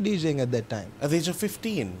paid for DJing at that time. At the age of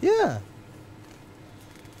 15? Yeah.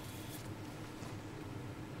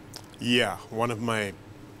 Yeah, one of my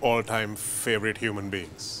all-time favorite human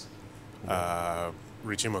beings.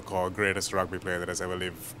 Richie McCaw, greatest rugby player that has ever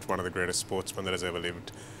lived, one of the greatest sportsmen that has ever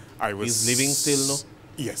lived. I was He's living still, no?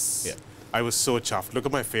 Yes. Yeah. I was so chuffed. Look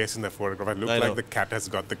at my face in the photograph. I look I know. like the cat has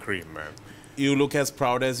got the cream, man. You look as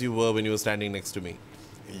proud as you were when you were standing next to me.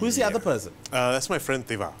 Who is the other person? That's my friend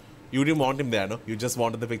Tiva. You didn't want him there, no? You just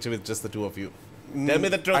wanted the picture with just the two of you. Tell me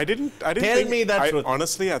the truth. I didn't Tell think, me the truth.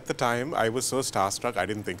 Honestly, at the time, I was so starstruck, I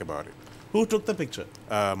didn't think about it. Who took the picture?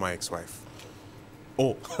 My ex-wife.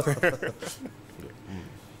 Oh.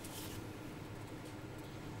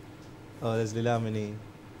 Oh, there's Lilamani.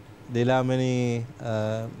 Lilamani,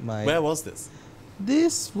 my... Where was this?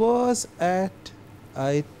 This was at,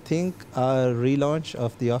 I think, our relaunch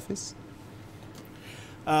of The Office.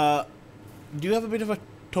 Do you have a bit of a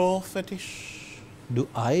toe fetish? Do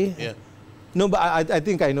I? Yeah. No, but I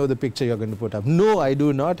think I know the picture you're going to put up. No, I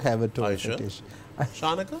do not have a toe Are you sure? fetish.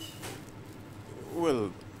 Shanaka?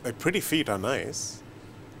 Well, pretty feet are nice.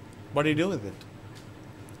 What do you do with it?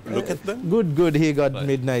 Look at them. Good. He got Right.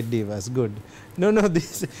 Midnight Divas. Good. No.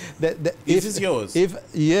 This. Is this yours?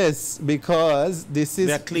 Yes, because this is.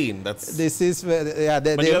 They're clean. That's. This is where. Yeah.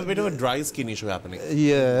 But you have a bit of a dry skin issue happening.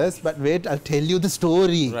 Yes, but wait, I'll tell you the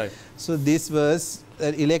story. Right. So this was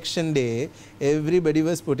election day. Everybody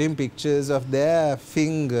was putting pictures of their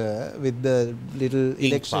finger with the little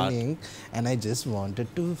election part. ink, and I just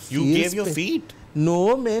wanted to feel. You gave your feet?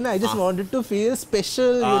 No, man. I just wanted to feel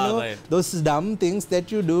special. You know, right. those dumb things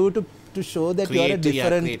that you do to show that you're a Create, yeah,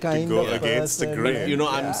 different create, to kind go of against the person. grain. You know,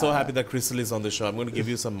 I'm so happy that Crystal is on the show. I'm going to give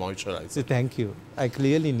you some moisturizer. So thank you. I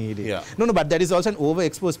clearly need it. Yeah. No, but that is also an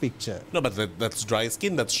overexposed picture. No, but that's dry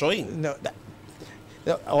skin. That's showing. No.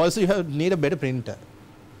 Also, you need a better printer.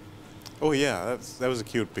 Oh yeah, that was a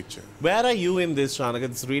cute picture. Where are you in this, Shanaka?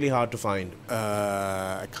 It's really hard to find.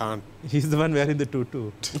 I can't. He's the one wearing the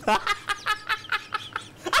tutu.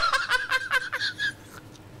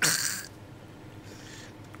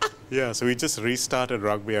 Yeah, so we just restarted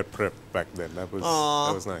rugby at prep back then. That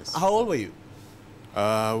was nice. How old were you?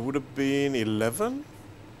 Would have been 11.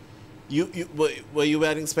 Were you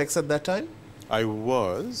wearing specs at that time? I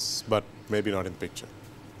was, but maybe not in the picture.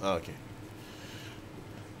 Okay.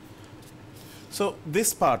 So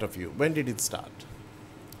this part of you, when did it start?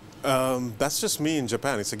 That's just me in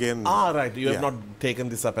Japan. It's again. Right. You have yeah. not taken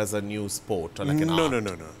this up as a new sport or like an No,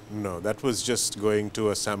 art. no. That was just going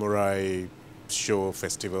to a samurai show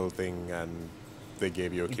festival thing, and they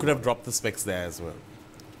gave you a You could kimono. have dropped the specs there as well.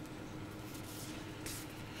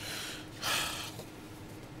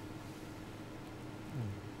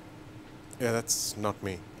 Yeah, that's not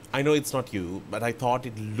me. I know it's not you, but I thought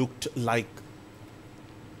it looked like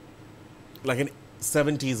an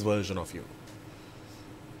 70s version of you.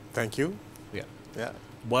 Thank you. Yeah. Yeah.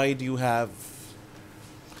 Why do you have...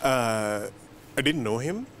 I didn't know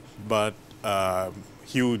him, but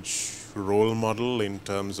huge role model in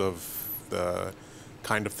terms of the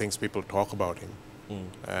kind of things people talk about him.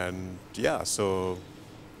 And yeah, so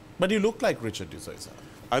But you look like Richard D'Souza.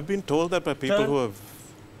 I've been told that by people Turn.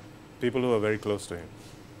 who are very close to him.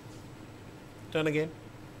 Turn again.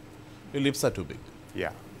 Your lips are too big.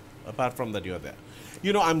 Yeah. Apart from that, you're there.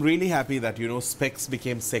 You know, I'm really happy that, you know, specs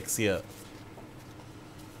became sexier.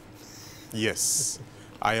 Yes.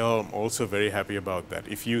 I am also very happy about that.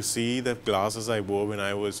 If you see the glasses I wore when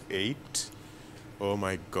I was 8, oh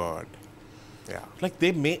my God. Yeah. Like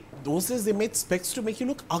they made, those days they made specs to make you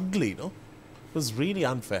look ugly, no? It was really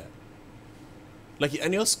unfair. Like,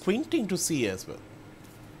 and you're squinting to see as well.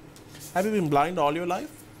 Have you been blind all your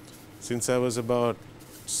life? Since I was about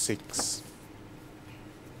 6.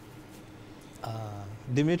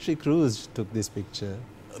 Dimitri Cruz took this picture.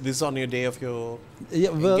 This is on your day of your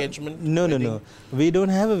Well, engagement? no, wedding? no. We don't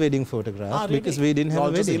have a wedding photograph Ah, really? because we didn't You have all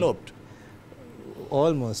a just wedding. eloped.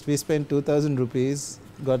 Almost. We spent 2,000 rupees,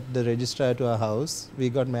 got the registrar to our house. We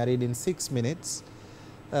got married in 6 minutes.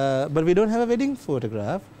 But we don't have a wedding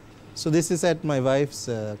photograph. So this is at my wife's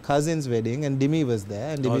cousin's wedding, and Dimi was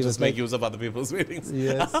there. And Dimi was Just like, make use of other people's weddings.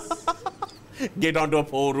 yes. Get onto a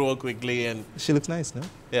pole row quickly and She looks nice, no?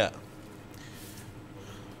 yeah.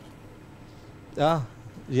 Ah,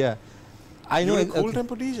 yeah. I know. You're a cool okay.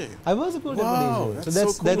 tempo DJ. I was a cool tempo Wow, DJ.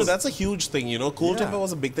 that's so cool. No, that's a huge thing, you know. Cool Yeah. tempo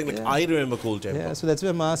was a big thing. Like Yeah. I remember cool tempo. yeah, so that's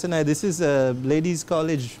where Mars and I, this is a ladies'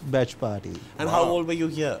 college batch party. And Wow. how old were you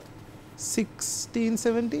here? 16,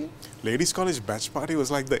 17? Ladies' College batch party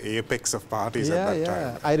was like the apex of parties Yeah, at that yeah.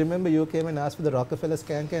 time. I remember you came and asked for the Rockefeller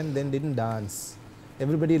skank and then didn't dance.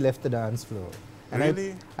 Everybody left the dance floor. And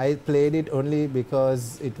Really? I played it only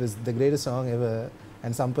because it was the greatest song ever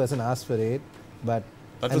and some person asked for it. But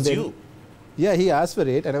That and was then- you. Yeah, he asked for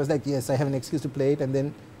it and I was like, yes, I have an excuse to play it, and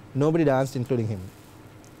then nobody danced, including him.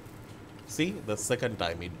 See, the second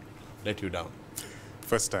time he let you down.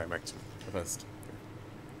 First time, actually. The first.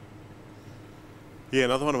 Yeah,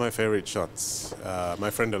 another one of my favorite shots. My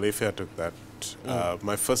friend Alifia took that.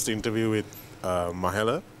 My first interview with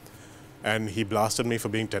Mahela, and he blasted me for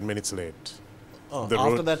being 10 minutes late. Oh, The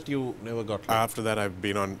after road- that you never got late. After that, I've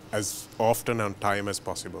been on as often on time as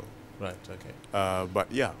possible. Right, okay.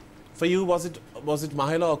 But yeah, For you, was it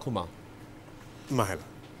Mahela or Kumar? Mahela.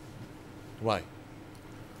 Why?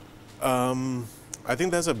 I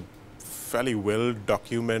think there's a fairly well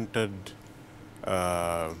documented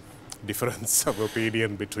difference of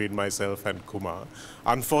opinion between myself and Kumar.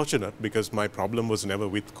 Unfortunate, because my problem was never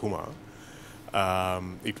with Kumar.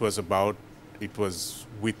 It was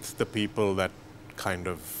with the people that kind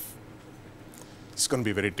of, it's going to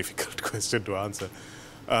be a very difficult question to answer.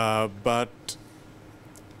 But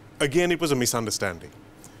again, it was a misunderstanding.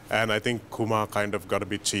 And I think Kumar kind of got a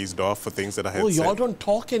bit cheesed off for things that I had Oh, said. y'all don't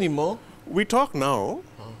talk anymore? We talk now.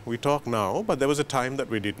 We talk now, but there was a time that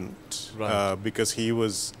we didn't. Right. Because he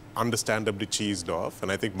was understandably cheesed off.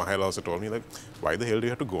 And I think Mahel also told me, like, why the hell do you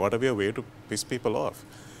have to go out of your way to piss people off?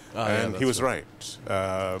 Ah, yeah, and he that's was true.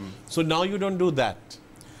 right. So now you don't do that?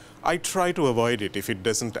 I try to avoid it if it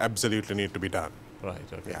doesn't absolutely need to be done. Right,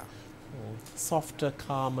 okay. Yeah. Softer,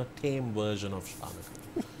 calmer, tame version of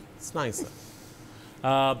Shanaka. It's nicer.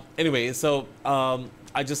 Anyway, so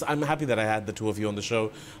I'm happy that I had the two of you on the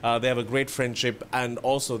show. They have a great friendship, and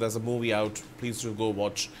also there's a movie out. Please do go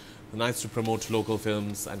watch. Nice to promote local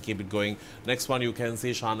films and keep it going. Next one, you can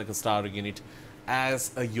see Shanaka starring in it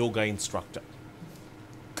as a yoga instructor.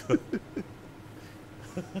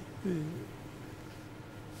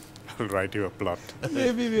 I'll write you a plot.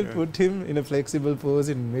 Maybe we'll put him in a flexible pose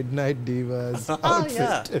in Midnight Divas outfit.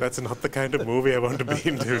 yeah. That's not the kind of movie I want to be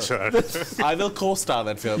in, Dilshara. I will co-star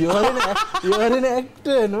that film. You're an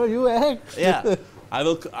actor, no? You act. Yeah, I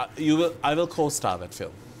will co-star that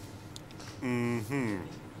film. Mm-hmm.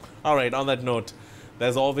 All right. On that note,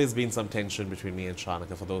 there's always been some tension between me and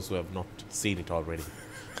Shanaka. For those who have not seen it already,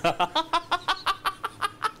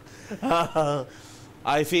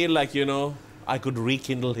 I feel like I could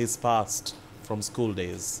rekindle his past from school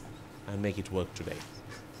days and make it work today.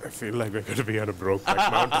 I feel like we're going to be on a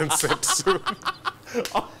Brokeback Mountain set soon.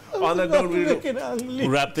 On that note, we'll Make it ugly.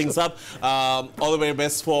 wrap things up. All the very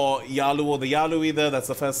best for Yalu or the Yalu either. That's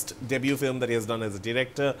the first debut film that he has done as a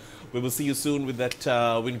director. We will see you soon with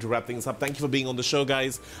that. We need to wrap things up. Thank you for being on the show,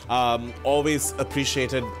 guys. Always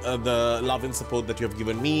appreciated the love and support that you have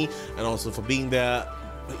given me, and also for being there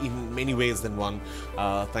in many ways than one.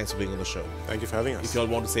 Thanks for being on the show. Thank you for having If us. you all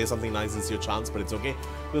want to say something nice, it's your chance, but it's okay.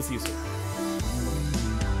 We'll see you soon.